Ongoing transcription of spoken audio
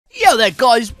Yo there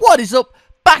guys, what is up?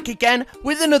 Back again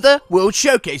with another World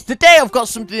Showcase. Today I've got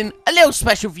something a little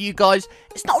special for you guys.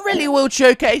 It's not really a World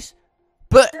Showcase,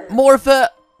 but more of a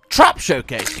trap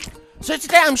showcase. So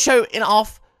today I'm showing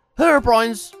off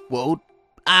HEROBRIN3e's world,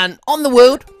 and on the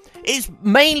world it's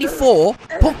mainly for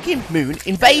Pumpkin Moon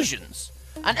invasions,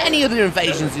 and any other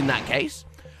invasions in that case.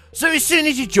 So as soon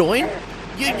as you join,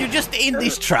 you're just in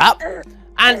this trap,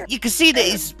 and you can see that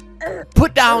he's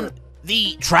put down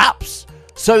the traps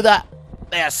so that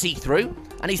they are see-through,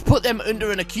 and he's put them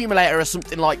under an accumulator or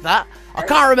something like that. I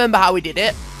can't remember how he did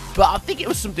it, but I think it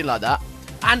was something like that.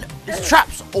 And there's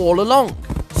traps all along,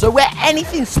 so where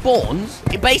anything spawns,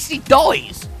 it basically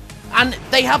dies. And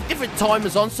they have different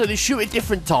timers on, so they shoot at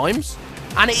different times,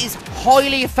 and it is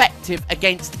highly effective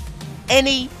against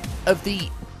any of the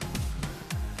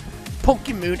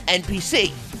Pumpkin Moon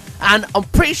NPC. And I'm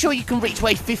pretty sure you can reach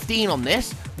wave 15 on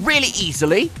this really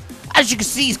easily. As you can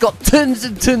see, he's got tons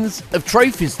and tons of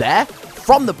trophies there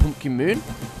from the Pumpkin Moon,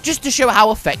 just to show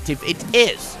how effective it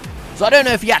is. So I don't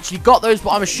know if he actually got those, but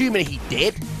I'm assuming he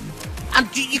did.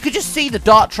 And you could just see the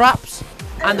dart traps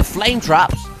and the flame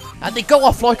traps, and they go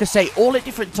off, like I say, all at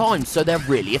different times, so they're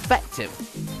really effective.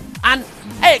 And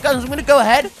hey guys, I'm going to go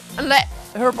ahead and let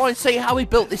HEROBRIN3e say how he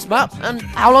built this map and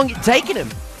how long it's taken him.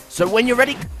 So when you're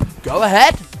ready, go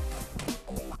ahead.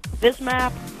 This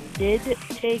map did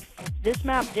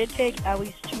take at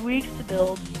least 2 weeks to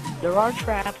build. There are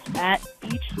traps at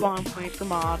each spawn point for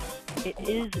mobs. It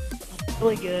is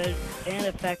really good and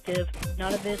effective.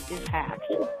 None of this is hacked.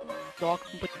 It's all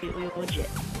completely legit.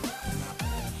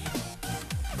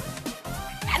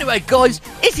 Anyway guys,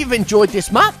 if you've enjoyed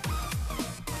this map,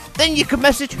 then you can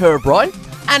message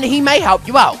HEROBRIN3e and he may help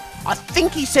you out. I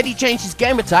think he said he changed his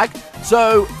gamer tag,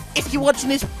 so if you're watching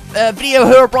this video,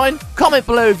 HEROBRIN3e, comment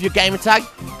below with your gamer tag,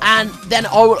 and then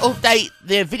I will update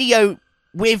the video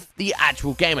with the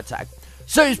actual gamer tag.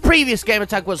 So his previous gamer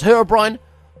tag was HEROBRIN3e,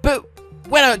 but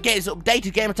when I get his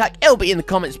updated gamer tag, it'll be in the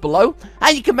comments below,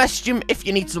 and you can message him if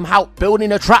you need some help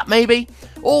building a trap maybe,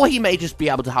 or he may just be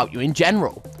able to help you in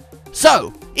general.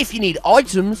 So, if you need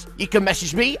items, you can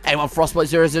message me,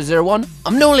 A1Frostbite0001.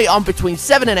 I'm normally on between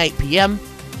 7 and 8 PM,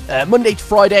 Monday to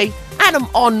Friday, and I'm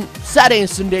on Saturday and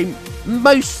Sunday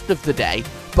most of the day,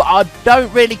 but I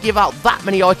don't really give out that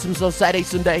many items on Saturday,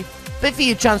 Sunday, but for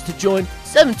you a chance to join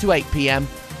 7 to 8 PM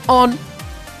on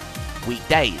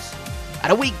weekdays.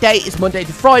 And a weekday is Monday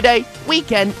to Friday,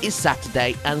 weekend is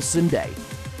Saturday and Sunday.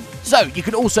 So, you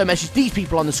can also message these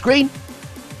people on the screen.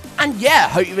 And yeah,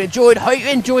 hope you've enjoyed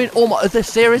all my other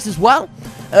series as well.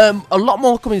 A lot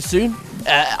more coming soon.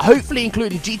 Hopefully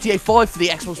including GTA 5 for the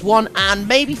Xbox One and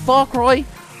maybe Far Cry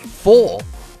 4.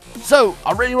 So,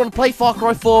 I really want to play Far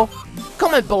Cry 4.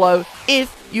 Comment below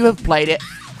if you have played it.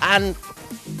 And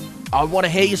I want to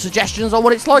hear your suggestions on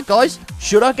what it's like, guys.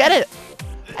 Should I get it?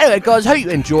 Anyway, guys, hope you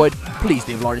enjoyed. Please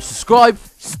leave a like and subscribe.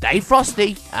 Stay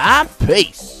frosty and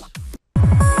peace.